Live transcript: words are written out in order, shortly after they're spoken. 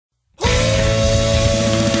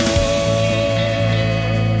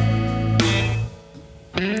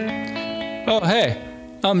Oh, hey,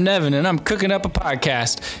 I'm Nevin, and I'm cooking up a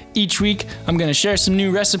podcast. Each week, I'm going to share some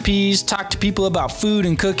new recipes, talk to people about food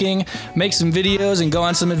and cooking, make some videos, and go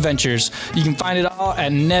on some adventures. You can find it all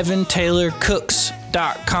at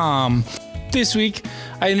nevintaylorcooks.com. This week,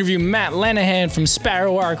 I interview Matt Lanahan from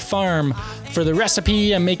Sparrowark Farm. For the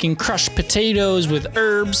recipe, I'm making crushed potatoes with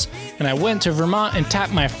herbs, and I went to Vermont and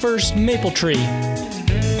tapped my first maple tree. And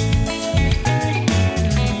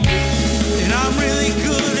I'm really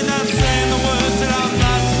good and I'm saying the words that I'm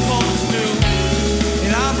not supposed to.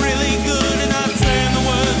 And I'm really good and I'm saying the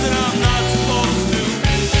words that I'm not supposed to.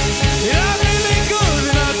 And I'm really good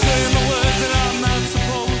and I'm saying the words that I'm not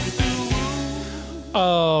supposed to.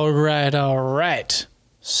 All right.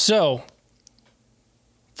 So,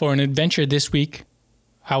 for an adventure this week,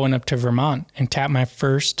 I went up to Vermont and tapped my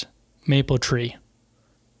first maple tree.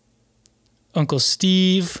 Uncle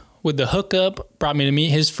Steve, with the hookup, brought me to meet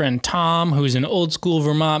his friend Tom, who's an old school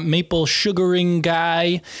Vermont maple sugaring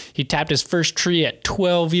guy. He tapped his first tree at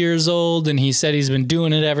 12 years old, and he said he's been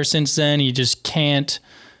doing it ever since then. He just can't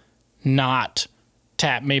not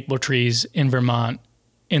tap maple trees in Vermont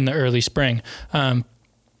in the early spring.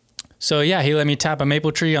 So yeah, he let me tap a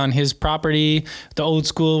maple tree on his property, the old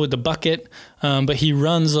school with the bucket. But he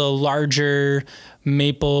runs a larger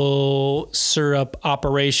maple syrup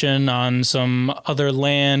operation on some other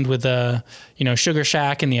land with a, sugar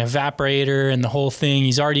shack and the evaporator and the whole thing.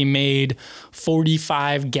 He's already made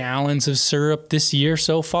 45 gallons of syrup this year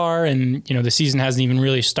so far. And, the season hasn't even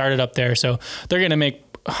really started up there. So they're going to make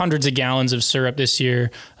hundreds of gallons of syrup this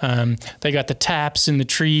year. They got the taps in the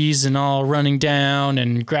trees and all running down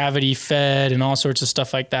and gravity fed and all sorts of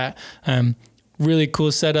stuff like that. Really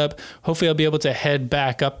cool setup. Hopefully I'll be able to head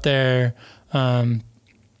back up there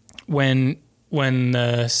when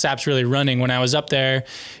the sap's really running. When I was up there,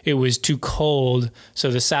 it was too cold,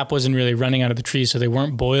 so the sap wasn't really running out of the trees, so they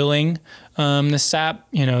weren't boiling the sap.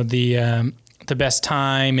 The best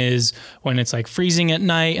time is when it's like freezing at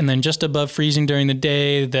night, and then just above freezing during the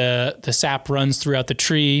day, the sap runs throughout the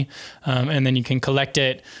tree, and then you can collect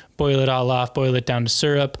it, boil it all off, boil it down to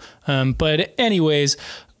syrup. But anyways,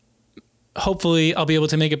 hopefully I'll be able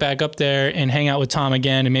to make it back up there and hang out with Tom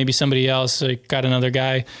again, and maybe somebody else. I got another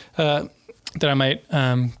guy that I might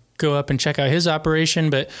go up and check out his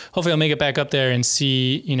operation, but hopefully I'll make it back up there and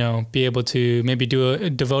see, be able to maybe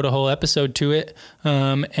devote a whole episode to it,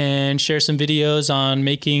 and share some videos on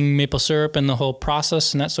making maple syrup and the whole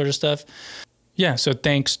process and that sort of stuff. Yeah, so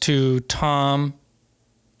thanks to Tom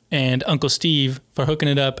and Uncle Steve for hooking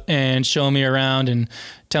it up and showing me around and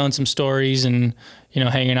telling some stories and,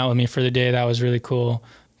 hanging out with me for the day. That was really cool.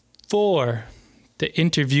 For the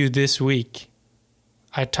interview this week,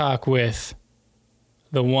 I talk with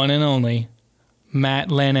the one and only Matt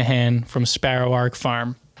Lanahan from Sparrowark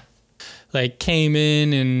Farm. Came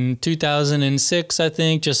in 2006, I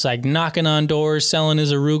think, just knocking on doors, selling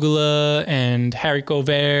his arugula and haricot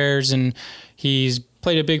verts, and he's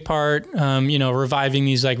played a big part, reviving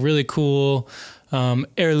these really cool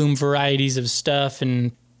heirloom varieties of stuff.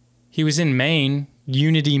 And he was in Maine,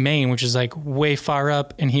 Unity, Maine, which is way far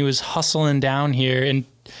up, and he was hustling down here and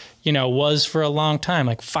was for a long time,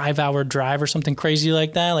 5-hour drive or something crazy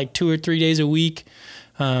like that, 2 or 3 days a week,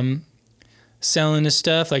 selling his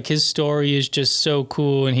stuff. His story is just so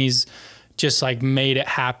cool, and he's just made it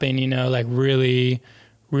happen, really,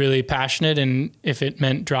 really passionate. And if it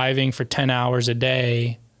meant driving for 10 hours a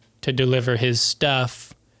day to deliver his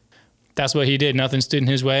stuff, that's what he did. Nothing stood in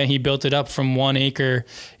his way. He built it up from 1 acre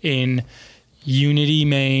in Unity,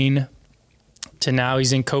 Maine, to now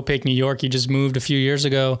he's in Copake, New York. He just moved a few years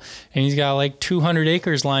ago, and he's got 200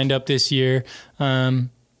 acres lined up this year.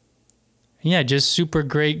 Just super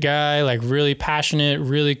great guy, really passionate,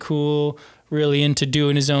 really cool, really into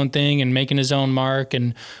doing his own thing and making his own mark.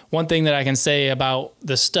 And one thing that I can say about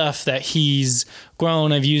the stuff that he's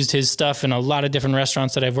grown, I've used his stuff in a lot of different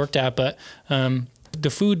restaurants that I've worked at, but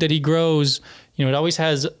the food that he grows, it always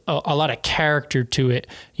has a lot of character to it.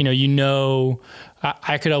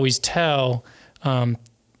 I could always tell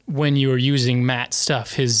when you were using Matt's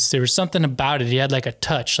stuff, there was something about it. He had a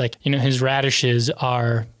touch, his radishes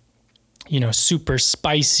are, super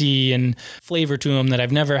spicy and flavor to them that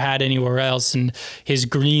I've never had anywhere else. And his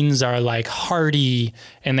greens are hearty,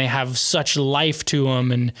 and they have such life to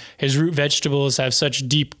them. And his root vegetables have such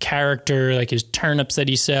deep character, his turnips that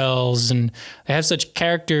he sells, and they have such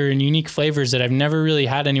character and unique flavors that I've never really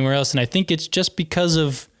had anywhere else. And I think it's just because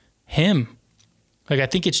of him. I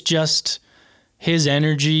think it's just his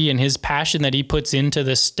energy and his passion that he puts into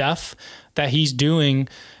the stuff that he's doing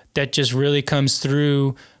that just really comes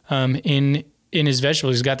through in his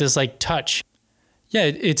vegetables. He's got this touch. Yeah,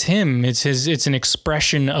 it's him. It's an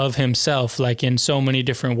expression of himself, like in so many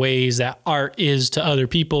different ways that art is to other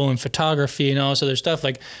people and photography and all this other stuff.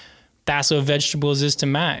 Like that's what vegetables is to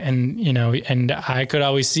Matt. And, you know, and I could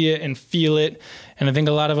always see it and feel it. And I think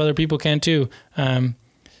a lot of other people can too.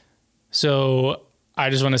 So I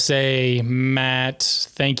just want to say, Matt,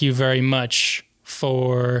 thank you very much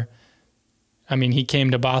for, I mean, he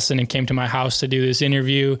came to Boston and came to my house to do this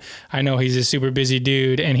interview. I know he's a super busy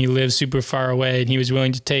dude and he lives super far away, and he was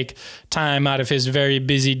willing to take time out of his very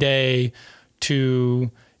busy day to,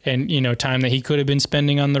 and, you know, time that he could have been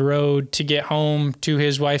spending on the road to get home to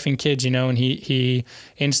his wife and kids, you know, and he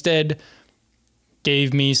instead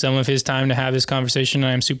gave me some of his time to have this conversation.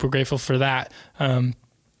 And I'm super grateful for that.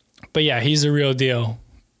 But yeah, he's the real deal.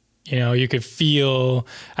 You know, you could feel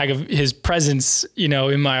his presence, you know,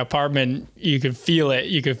 in my apartment. You could feel it.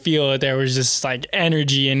 You could feel it. There was just like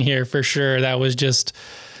energy in here for sure. That was just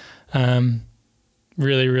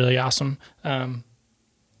really, really awesome.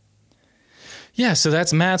 Yeah, so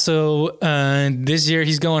that's Matt. So this year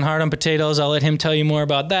he's going hard on potatoes. I'll let him tell you more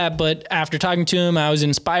about that. But after talking to him, I was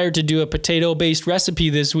inspired to do a potato-based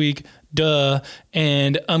recipe this week.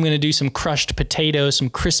 And I'm going to do some crushed potatoes, some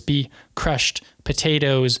crispy crushed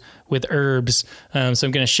potatoes with herbs. So I'm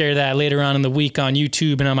going to share that later on in the week on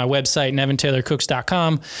YouTube and on my website,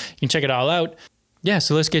 nevintaylorcooks.com. You can check it all out. Yeah,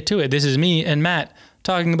 so let's get to it. This is me and Matt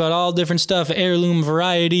talking about all different stuff, heirloom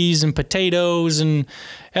varieties and potatoes and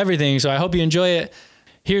everything. So I hope you enjoy it.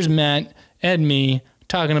 Here's Matt and me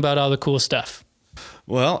talking about all the cool stuff.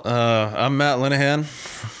 Well, I'm Matt Linehan.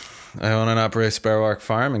 I own and operate Sparrowhawk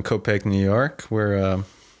Farm in Copiague, New York. We're a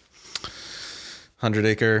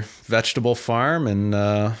 100-acre vegetable farm, and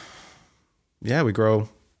we grow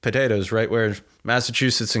potatoes right where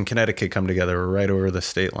Massachusetts and Connecticut come together. We're right over the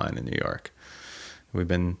state line in New York. We've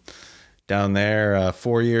been down there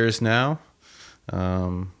 4 years now.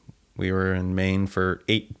 We were in Maine for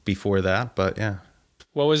 8 before that, but yeah.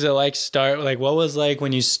 What was it like what was like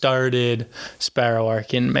when you started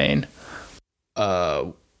Sparrowhawk in Maine?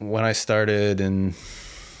 When I started in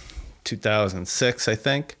 2006, I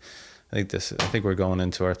think we're going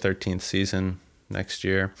into our 13th season next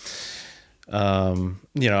year. I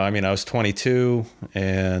was 22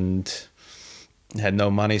 and had no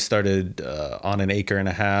money, started on an 1.5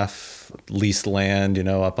 acre leased land, you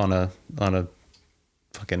know, up on a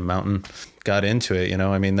fucking mountain. Got into it, you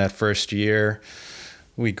know. I mean, that first year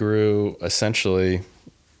we grew essentially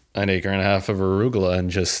 1.5 acres of arugula and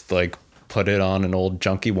just like put it on an old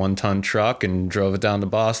junky 1-ton truck and drove it down to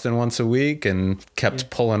Boston once a week and kept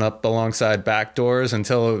pulling up alongside back doors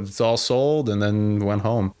until it was all sold, and then went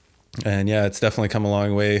home. And yeah, it's definitely come a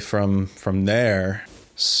long way from there.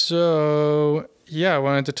 So yeah, I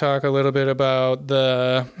wanted to talk a little bit about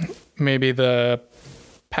the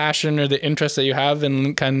passion or the interest that you have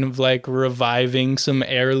in kind of like reviving some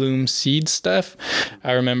heirloom seed stuff.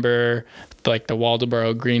 I remember like the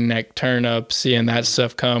Waldoboro green neck turnip, seeing that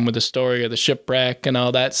stuff come with the story of the shipwreck and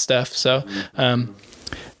all that stuff. So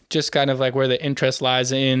just kind of like where the interest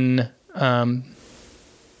lies in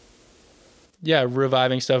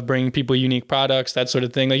reviving stuff, bringing people unique products, that sort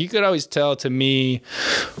of thing. Like you could always tell to me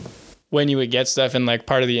when you would get stuff, and like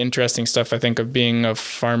part of the interesting stuff I think of being a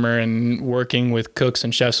farmer and working with cooks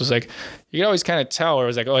and chefs was like you could always kind of tell, or it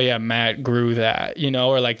was like, oh yeah, Matt grew that, you know,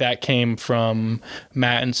 or like that came from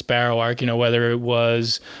Matt and Sparrowhawk, you know, whether it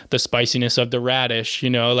was the spiciness of the radish, you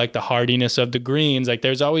know, like the hardiness of the greens, like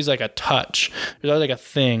there's always like a touch, there's always like a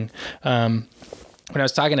thing. When I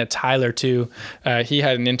was talking to Tyler too, he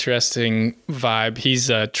had an interesting vibe. He's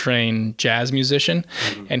a trained jazz musician,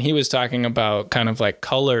 and he was talking about kind of like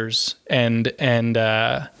colors and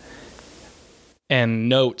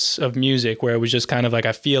notes of music, where it was just kind of like,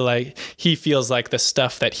 I feel like he feels like the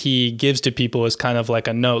stuff that he gives to people is kind of like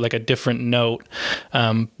a note, like a different note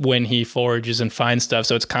when he forages and finds stuff.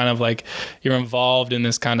 So it's kind of like you're involved in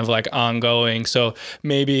this kind of like ongoing. So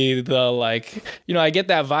maybe the like, you know, I get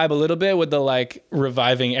that vibe a little bit with the like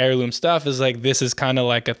reviving heirloom stuff is like, this is kind of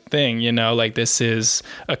like a thing, you know, like this is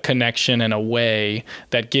a connection in a way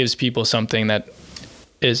that gives people something that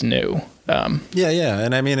is new. And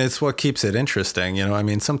I mean, it's what keeps it interesting, you know. I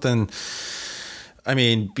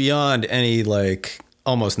mean, beyond any like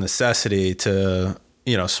almost necessity to,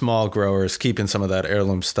 you know, small growers keeping some of that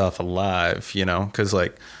heirloom stuff alive, you know, because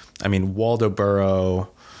like, I mean, Waldoboro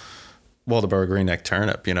green neck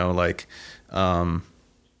turnip, you know, like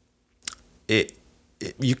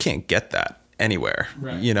you can't get that anywhere.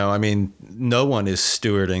 Right. You know, I mean, no one is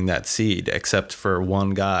stewarding that seed except for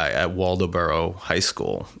one guy at Waldoboro High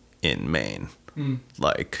School in Maine.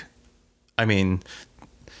 Like, I mean,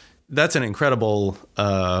 that's an incredible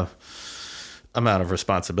amount of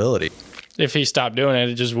responsibility. If he stopped doing it,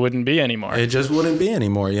 it just wouldn't be anymore. It just wouldn't be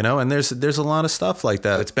anymore, you know? And there's a lot of stuff like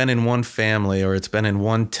that. It's been in one family or it's been in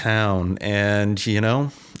one town. And, you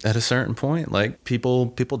know, at a certain point, like people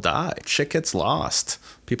die. Shit gets lost.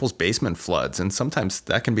 People's basement floods. And sometimes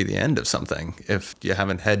that can be the end of something if you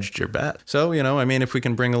haven't hedged your bet. So, you know, I mean, if we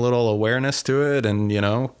can bring a little awareness to it and, you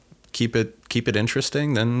know, keep it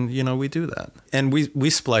interesting, then, you know, we do that. And we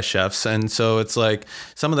splice chefs. And so it's like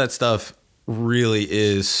some of that stuff really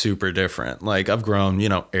is super different. Like I've grown, you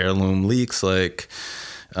know, heirloom leeks, like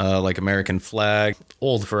American flag,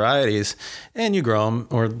 old varieties, and you grow them,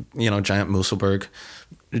 or, you know, giant Musselburgh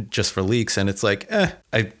just for leeks. And it's like, I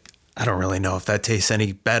don't really know if that tastes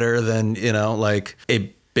any better than, you know, like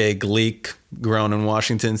a big leek grown in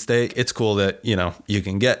Washington State. It's cool that, you know, you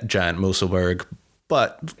can get giant Musselburgh,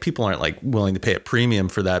 but people aren't like willing to pay a premium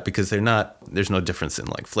for that because there's no difference in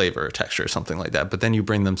like flavor or texture or something like that. But then you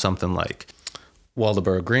bring them something like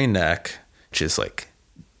Waldoboro Green Neck, which is like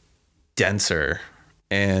denser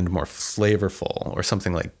and more flavorful, or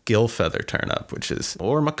something like gill feather turnip,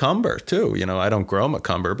 or Macumber too. You know, I don't grow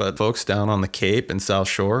Macumber, but folks down on the Cape and South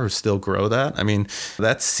Shore who still grow that. I mean,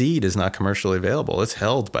 that seed is not commercially available. It's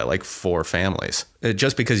held by like 4 families.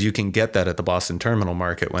 Just because you can get that at the Boston Terminal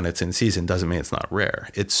Market when it's in season doesn't mean it's not rare.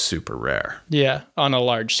 It's super rare. Yeah, on a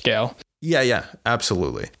large scale. Yeah,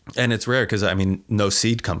 absolutely. And it's rare because, I mean, no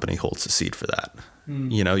seed company holds the seed for that.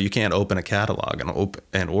 You know, you can't open a catalog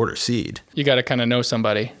and order seed. You got to kind of know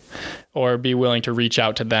somebody or be willing to reach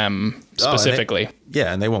out to them specifically.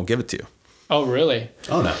 And they won't give it to you. Oh, really?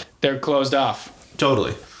 Oh, no. They're closed off.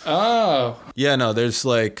 Totally. Oh. Yeah, no, there's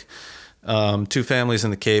like 2 families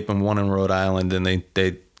in the Cape and 1 in Rhode Island, and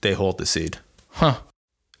they hold the seed. Huh.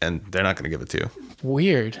 And they're not going to give it to you.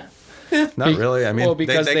 Weird. Not really. I mean,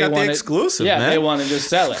 because they got the exclusive, man. Yeah, they want to just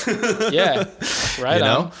sell it. Yeah, right you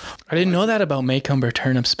know? on. I didn't know that about Macumber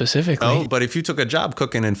turnip specifically. Oh, but if you took a job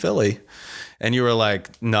cooking in Philly and you were like,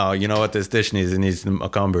 no, you know what this dish needs? It needs the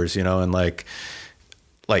Macumbers, you know, and like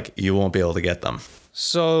you won't be able to get them.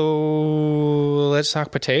 So let's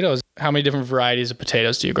talk potatoes. How many different varieties of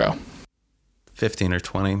potatoes do you grow? 15 or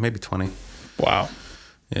 20, maybe 20. Wow.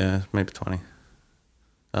 Yeah, maybe 20.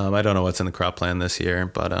 I don't know what's in the crop plan this year,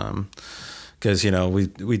 but because, you know,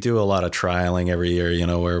 we do a lot of trialing every year, you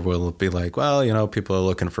know, where we'll be like, well, you know, people are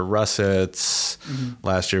looking for russets. Mm-hmm.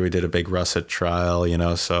 Last year we did a big russet trial, you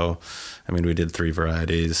know, so, I mean, we did 3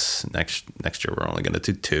 varieties. Next year we're only going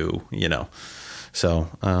to do 2, you know. So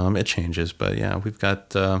it changes, but yeah, we've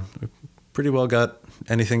pretty well got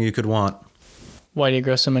anything you could want. Why do you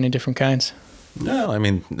grow so many different kinds? No, I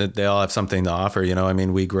mean, they all have something to offer. You know, I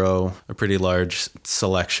mean, we grow a pretty large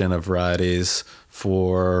selection of varieties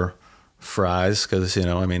for fries because, you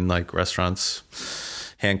know, I mean, like restaurants,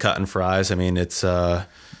 hand-cutting fries. I mean, it's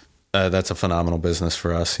that's a phenomenal business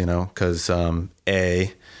for us, you know, because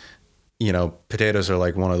you know, potatoes are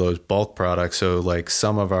like one of those bulk products. So like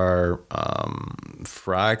some of our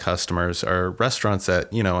fry customers are restaurants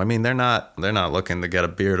that, you know, I mean, they're not looking to get a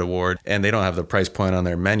Beard Award, and they don't have the price point on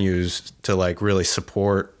their menus to like really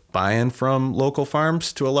support buy-in from local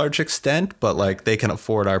farms to a large extent, but like they can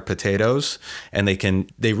afford our potatoes and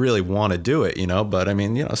they really want to do it, you know. But I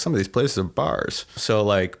mean, you know, some of these places are bars. So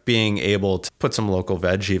like being able to put some local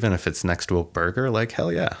veg, even if it's next to a burger, like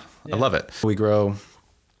hell yeah. I love it. We grow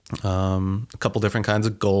a couple different kinds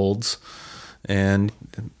of golds, and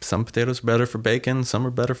some potatoes are better for bacon, some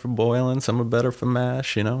are better for boiling, some are better for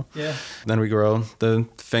mash, you know. Yeah. Then we grow the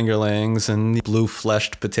fingerlings and the blue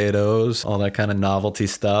fleshed potatoes, all that kind of novelty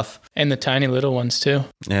stuff, and the tiny little ones too.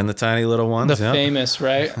 And the tiny little ones, the famous,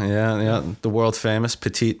 right? Yeah, the world famous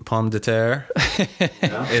petite pomme de terre.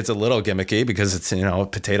 Yeah. It's a little gimmicky because it's, you know, a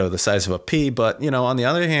potato the size of a pea, but you know, on the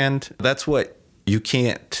other hand, that's what you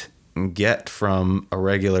can't get from a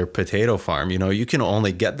regular potato farm. You know, you can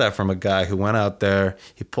only get that from a guy who went out there,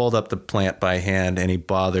 he pulled up the plant by hand, and he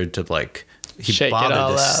bothered to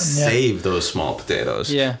save those small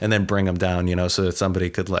potatoes, and then bring them down, you know, so that somebody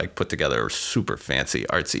could like put together a super fancy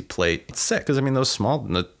artsy plate. It's sick because I mean, those small,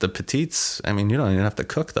 the petites, I mean, you don't even have to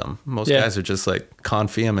cook them. Most guys are just like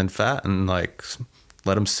confit them in fat and like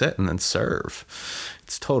let them sit and then serve.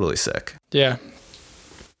 It's totally sick. Yeah.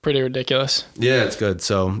 Pretty ridiculous. Yeah, it's good.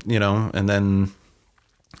 So, you know, and then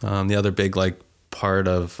the other big like part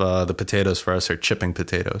of the potatoes for us are chipping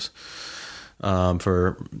potatoes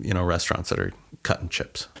for, you know, restaurants that are cutting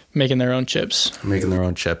chips. Making their own chips.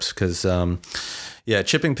 Because,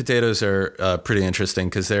 chipping potatoes are pretty interesting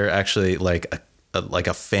because they're actually like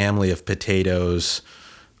a family of potatoes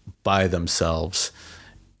by themselves.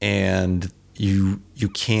 And you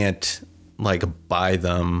can't like buy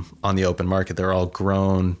them on the open market. They're all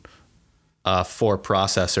grown for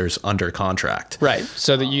processors under contract. Right.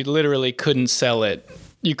 So that you literally couldn't sell it.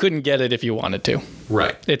 You couldn't get it if you wanted to.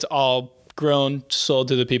 Right. It's all grown, sold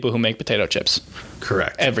to the people who make potato chips.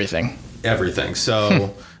 Correct. Everything.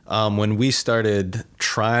 So when we started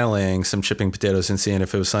trialing some chipping potatoes and seeing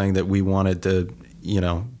if it was something that we wanted to,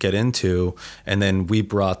 get into, and then we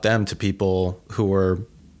brought them to people who were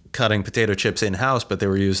cutting potato chips in-house, but they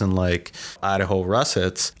were using like Idaho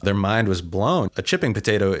russets, their mind was blown. A chipping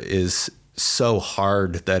potato is so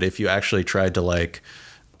hard that if you actually tried to like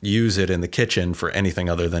use it in the kitchen for anything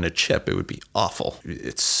other than a chip, it would be awful.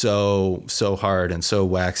 It's so hard and so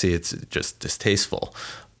waxy, it's just distasteful.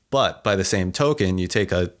 But by the same token, you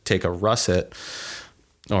take a russet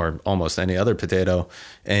or almost any other potato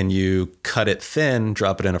and you cut it thin,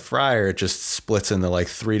 drop it in a fryer, it just splits into like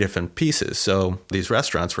 3 different pieces. So these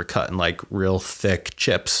restaurants were cutting like real thick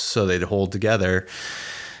chips so they'd hold together.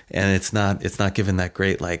 And it's not giving that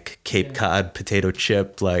great like Cape Cod potato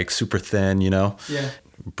chip, like super thin, Yeah.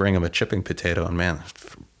 Bring them a chipping potato and man,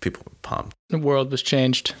 people were pumped. The world was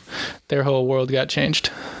changed. Their whole world got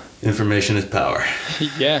changed. Information is power.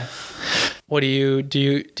 Yeah. What do you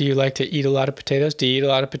like to eat a lot of potatoes? Do you eat a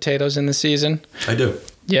lot of potatoes in the season? I do.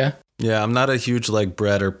 Yeah. Yeah, I'm not a huge like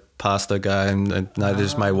bread or pasta guy, and neither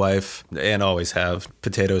is my wife, and always have.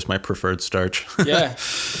 Potato is my preferred starch. Yeah.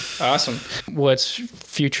 Awesome. What's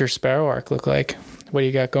future Sparrow Arc look like? What do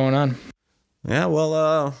you got going on? Yeah,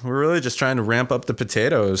 well, we're really just trying to ramp up the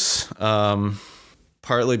potatoes,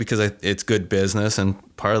 partly because it's good business, and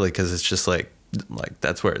partly because it's just like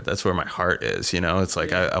that's where my heart is. It's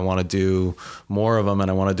like I want to do more of them, and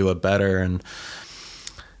I want to do it better, and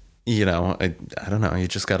I don't know. You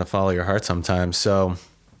just got to follow your heart sometimes. So,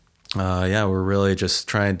 we're really just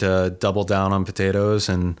trying to double down on potatoes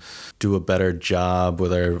and do a better job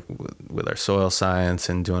with our soil science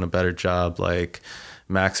and doing a better job like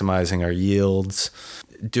maximizing our yields,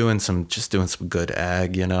 doing some good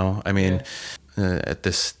ag. I mean, at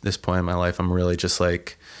this point in my life, I'm really just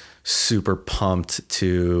like super pumped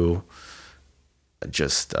to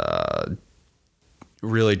just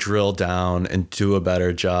really drill down and do a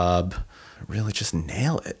better job, really just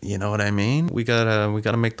nail it. You know what I mean? We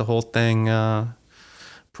gotta make the whole thing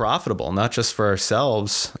profitable, not just for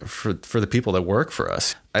ourselves, for the people that work for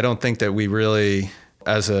us. I don't think that we really,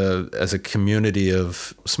 as a community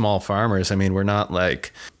of small farmers, I mean, we're not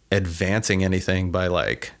like advancing anything by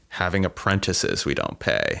like having apprentices we don't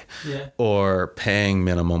pay, or paying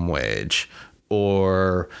minimum wage,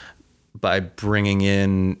 or by bringing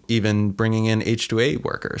in H-2A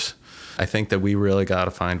workers. I think that we really got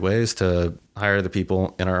to find ways to hire the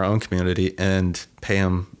people in our own community and pay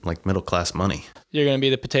them like middle-class money. You're going to be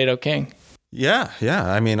the potato king. Yeah.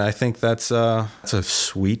 I mean, I think that's a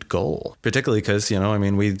sweet goal, particularly because,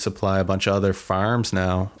 we supply a bunch of other farms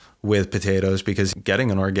now with potatoes, because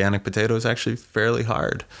getting an organic potato is actually fairly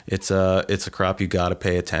hard. It's a crop you got to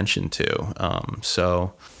pay attention to.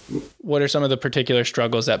 So what are some of the particular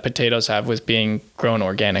struggles that potatoes have with being grown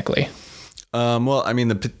organically? Well, I mean,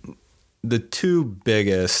 the two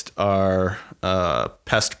biggest are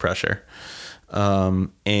pest pressure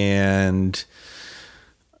and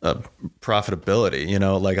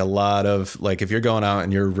profitability. Like a lot of, like, if you're going out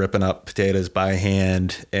and you're ripping up potatoes by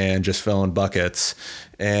hand and just filling buckets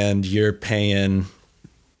and you're paying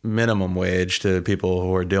minimum wage to people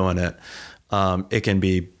who are doing it, it can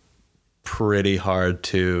be pretty hard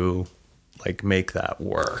to like make that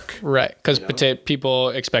work. Right. Because people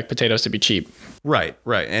expect potatoes to be cheap. Right.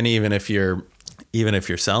 And even if you're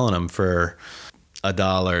selling them for $1,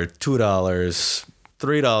 $2,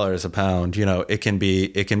 $3 a pound, it can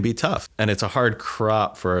be tough. And it's a hard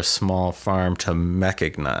crop for a small farm to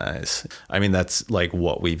mechanize. I mean, that's like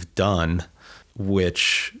what we've done,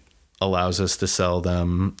 which allows us to sell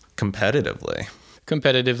them competitively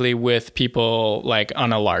With people like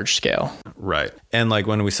on a large scale. Right. And like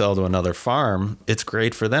when we sell to another farm, it's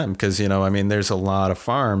great for them because, there's a lot of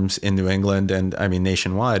farms in New England and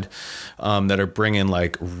nationwide that are bringing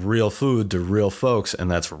like real food to real folks, and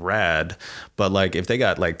that's rad. But like if they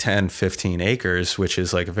got like 10, 15 acres, which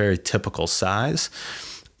is like a very typical size,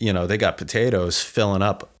 they got potatoes filling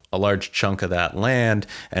up a large chunk of that land,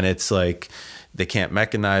 and it's like they can't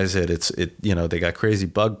mechanize it. They got crazy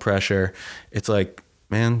bug pressure. It's like,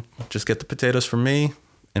 man, just get the potatoes from me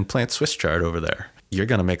and plant Swiss chard over there. You're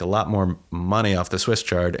going to make a lot more money off the Swiss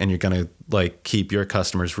chard, and you're going to like keep your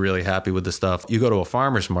customers really happy with the stuff. You go to a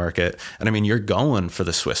farmer's market and you're going for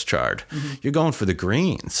the Swiss chard. Mm-hmm. You're going for the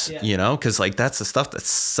greens, because like that's the stuff that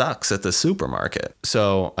sucks at the supermarket.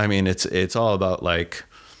 So, it's all about like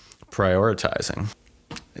prioritizing.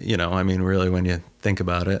 you know, I mean, really, when you think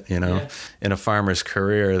about it, you know, Yeah. in a farmer's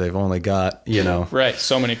career, they've only got, you know, Right.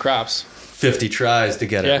 So many crops. 50 tries to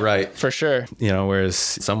get Yeah, it right. for sure. You know,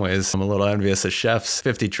 whereas in some ways I'm a little envious of chefs.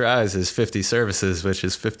 50 tries is 50 services, which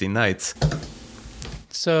is 50 nights.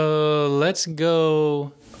 So let's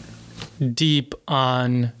go deep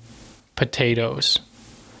on potatoes.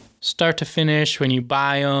 Start to finish, when you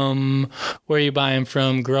buy them, where you buy them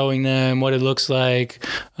from, growing them, what it looks like.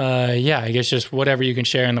 Yeah, I guess just whatever you can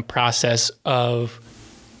share in the process of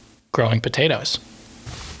growing potatoes.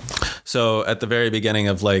 So at the very beginning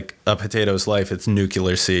of like a potato's life, it's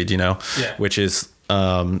nuclear seed, you know, Yeah. which is,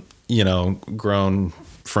 you know, grown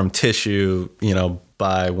from tissue, you know,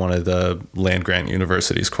 by one of the land grant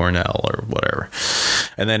universities, Cornell or whatever.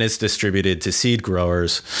 And then it's distributed to seed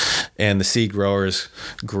growers, and the seed growers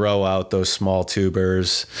grow out those small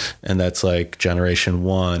tubers, and that's like generation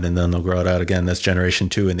 1, and then they'll grow it out again. That's generation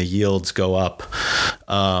 2, and the yields go up.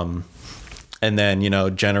 And then, you know,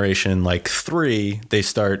 generation like 3, they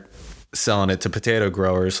start selling it to potato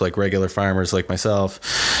growers, like regular farmers like myself.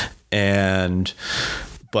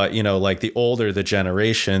 But, you know, like the older the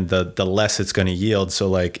generation, the less it's going to yield. So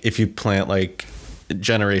like if you plant like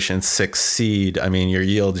generation 6 seed, I mean, your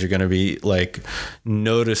yields are going to be like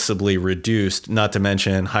noticeably reduced, not to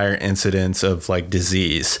mention higher incidence of like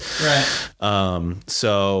disease. Right.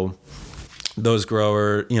 So those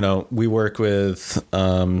grower, you know, we work with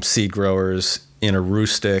seed growers in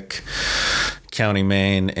Aroostook County,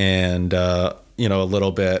 Maine, and, you know, a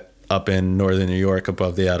little bit up in northern New York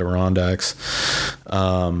above the Adirondacks.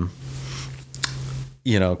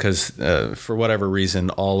 You know, because for whatever reason,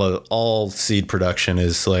 all seed production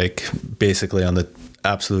is like basically on the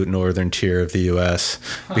absolute northern tier of the U.S.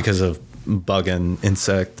 because of bug and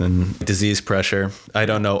insect and disease pressure. I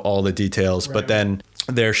don't know all the details, but then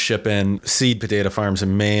they're shipping seed potato farms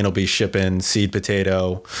in Maine will be shipping seed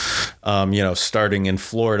potato, you know, starting in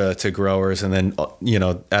Florida to growers. And then, you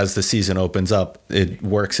know, as the season opens up, it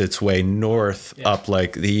works its way north up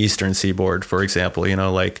like the eastern seaboard, for example. You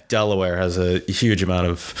know, like Delaware has a huge amount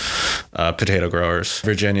of potato growers.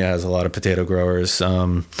 Virginia has a lot of potato growers.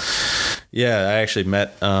 Yeah, I actually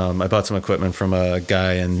met, I bought some equipment from a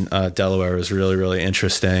guy in Delaware. It was really, really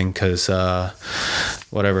interesting because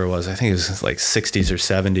whatever it was, I think it was like 60s or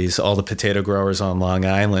 70s, all the potato growers on Long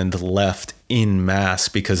Island left in mass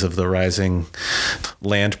because of the rising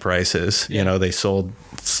land prices. You know, they sold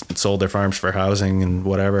their farms for housing and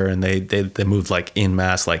whatever, and they moved like in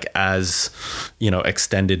mass, like as, you know,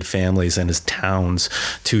 extended families and as towns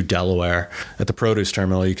to Delaware. At the produce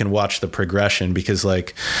terminal, you can watch the progression because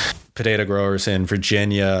like potato growers in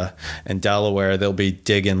Virginia and Delaware, they'll be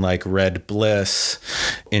digging like Red Bliss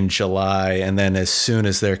in July, and then as soon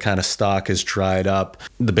as their kind of stock is dried up,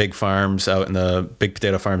 the big farms out in the big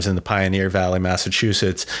potato farms in the Pioneer Valley,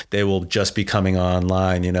 Massachusetts, they will just be coming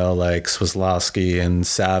online, you know, like Swaslowski and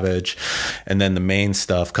Savage, and then the main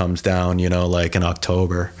stuff comes down, you know, like in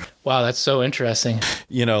October. Wow, that's so interesting.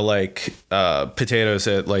 You know, like potatoes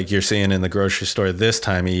that like you're seeing in the grocery store this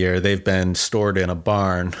time of year, they've been stored in a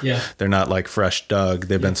barn. Yeah. They're not like fresh dug.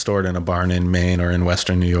 They've been stored in a barn in Maine or in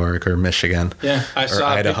Western New York or Michigan. Yeah, I saw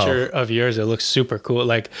Idaho. a picture of yours. It looks super cool.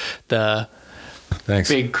 Like the Thanks.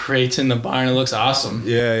 big crates in the barn. It looks awesome.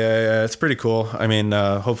 Yeah. It's pretty cool. I mean,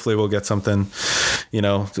 hopefully we'll get something, you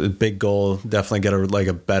know, the big goal, definitely get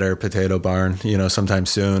a better potato barn, you know, sometime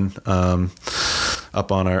soon, up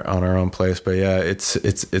on our own place. But yeah,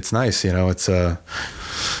 it's nice. You know, it's a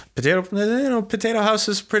potato house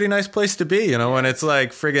is a pretty nice place to be, you know, when it's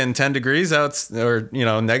like friggin' 10 degrees out or, you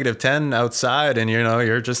know, -10 outside, and, you know,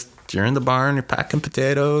 you're in the barn, you're packing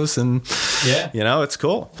potatoes, and you know, it's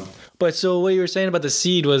cool. But so what you were saying about the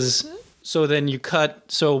seed was, so then you cut,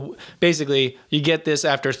 so basically you get this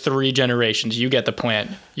after 3 generations. You get the plant,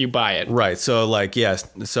 you buy it. Right. So like, yes.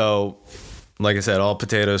 So like I said, all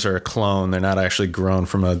potatoes are a clone. They're not actually grown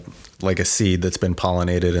from a seed that's been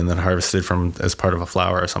pollinated and then harvested from as part of a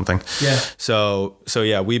flower or something. Yeah. So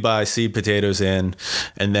yeah, we buy seed potatoes in,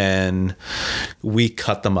 and then we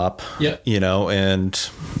cut them up, you know, and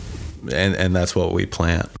that's what we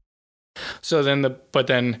plant. So then but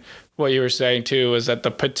then what you were saying too is that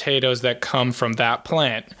the potatoes that come from that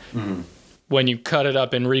plant, when you cut it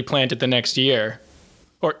up and replant it the next year,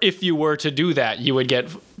 or if you were to do that, you would get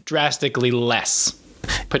drastically less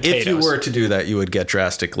potatoes. If you were to do that, you would get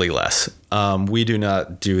drastically less. We do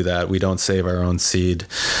not do that. We don't save our own seed.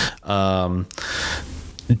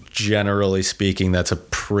 Generally speaking, that's a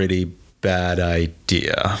pretty bad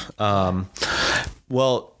idea.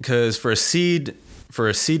 Well, because for a seed for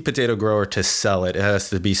a seed potato grower to sell it, it has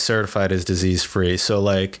to be certified as disease free. So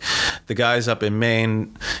like the guys up in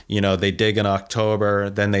Maine, they dig in October,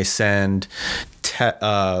 then they send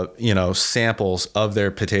samples of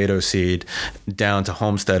their potato seed down to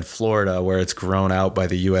Homestead, Florida, where it's grown out by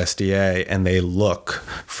the USDA, and they look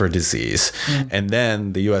for disease. And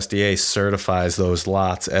then the USDA certifies those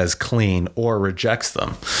lots as clean or rejects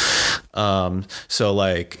them. So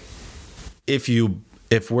like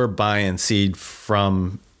if we're buying seed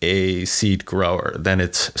from a seed grower, then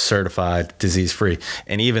it's certified disease free.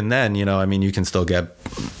 And even then, you can still get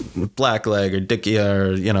blackleg or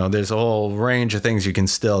dickia, or there's a whole range of things you can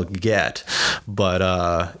still get, but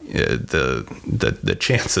the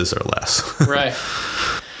chances are less. Right.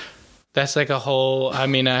 That's like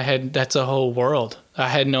that's a whole world. I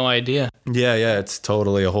had no idea. Yeah, it's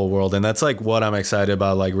totally a whole world. And that's like what I'm excited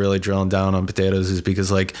about, like really drilling down on potatoes, is because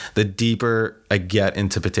like the deeper I get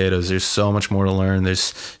into potatoes, there's so much more to learn.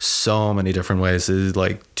 There's so many different ways to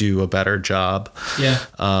like do a better job. Yeah.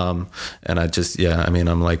 And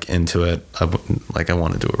I'm like into it. I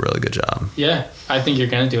want to do a really good job. Yeah. I think you're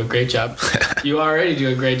going to do a great job. You already do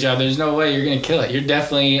a great job. There's no way you're going to kill it. You're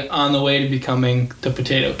definitely on the way to becoming the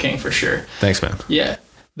potato king for sure. Thanks, man. Yeah.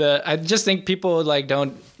 I just think people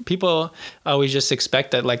always just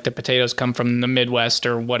expect that like the potatoes come from the Midwest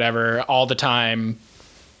or whatever all the time,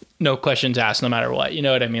 no questions asked, no matter what. You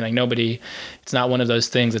know what I mean? Like it's not one of those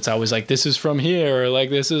things. It's always like, this is from here, or like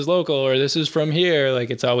this is local, or this is from here. Like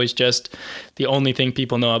it's always just the only thing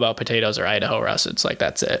people know about potatoes are Idaho Russ. It's like,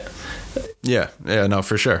 that's it. Yeah, no,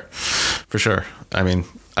 for sure. I mean,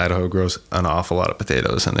 Idaho grows an awful lot of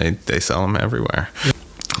potatoes, and they sell them everywhere.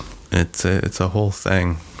 It's a whole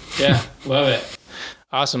thing. Yeah, love it.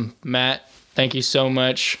 Awesome. Matt, thank you so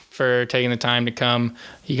much for taking the time to come.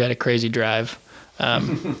 You got a crazy drive.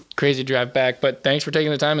 Crazy drive back, but thanks for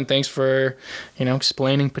taking the time, and thanks for,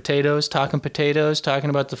 explaining potatoes, talking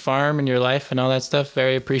about the farm and your life and all that stuff.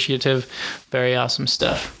 Very appreciative. Very awesome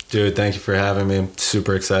stuff. Dude, thank you for having me. I'm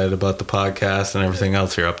super excited about the podcast and everything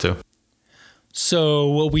else you're up to. So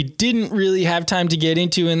what we didn't really have time to get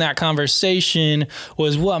into in that conversation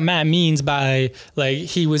was what Matt means by like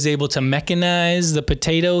he was able to mechanize the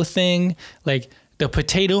potato thing. Like the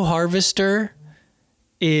potato harvester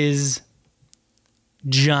is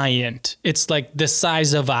giant. It's like the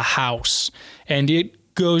size of a house, and it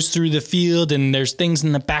goes through the field, and there's things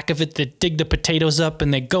in the back of it that dig the potatoes up,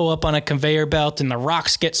 and they go up on a conveyor belt, and the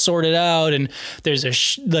rocks get sorted out, and there's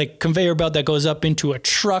a conveyor belt that goes up into a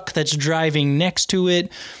truck that's driving next to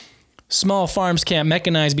it. Small farms can't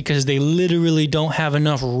mechanize because they literally don't have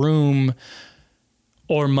enough room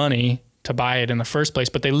or money to buy it in the first place,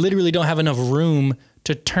 but they literally don't have enough room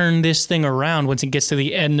to turn this thing around once it gets to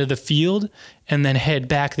the end of the field and then head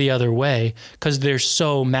back the other way because they're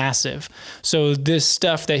so massive. So this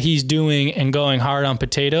stuff that he's doing and going hard on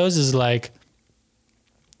potatoes is like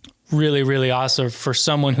really, really awesome for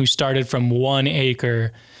someone who started from 1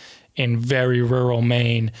 acre in very rural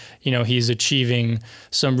Maine. He's achieving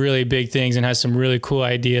some really big things and has some really cool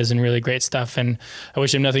ideas and really great stuff. And I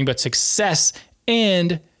wish him nothing but success.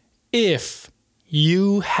 And if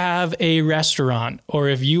you have a restaurant, or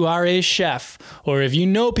if you are a chef, or if you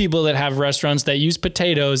know people that have restaurants that use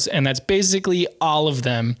potatoes, and that's basically all of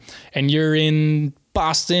them, and you're in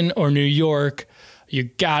Boston or New York, you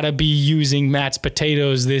gotta be using Matt's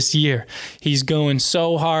potatoes this year. He's going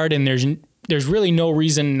so hard, and there's really no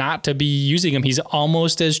reason not to be using him. He's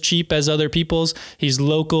almost as cheap as other people's. He's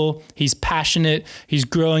local. He's passionate. He's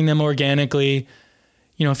growing them organically.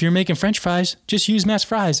 If you're making French fries, just use Matt's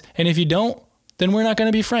fries. And if you don't, then we're not going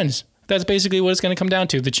to be friends. That's basically what it's going to come down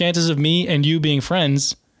to. The chances of me and you being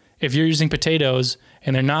friends, if you're using potatoes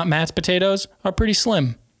and they're not Matt's potatoes, are pretty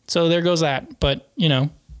slim. So there goes that. But,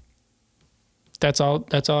 that's all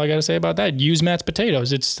I got to say about that. Use Matt's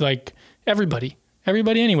potatoes. It's like everybody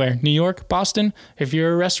anywhere. New York, Boston. If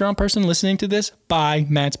you're a restaurant person listening to this, buy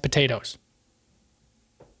Matt's potatoes.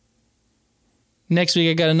 Next week,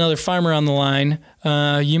 I got another farmer on the line.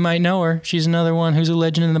 You might know her. She's another one who's a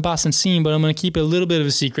legend in the Boston scene, but I'm going to keep it a little bit of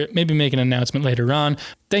a secret, maybe make an announcement later on.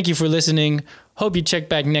 Thank you for listening. Hope you check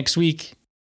back next week.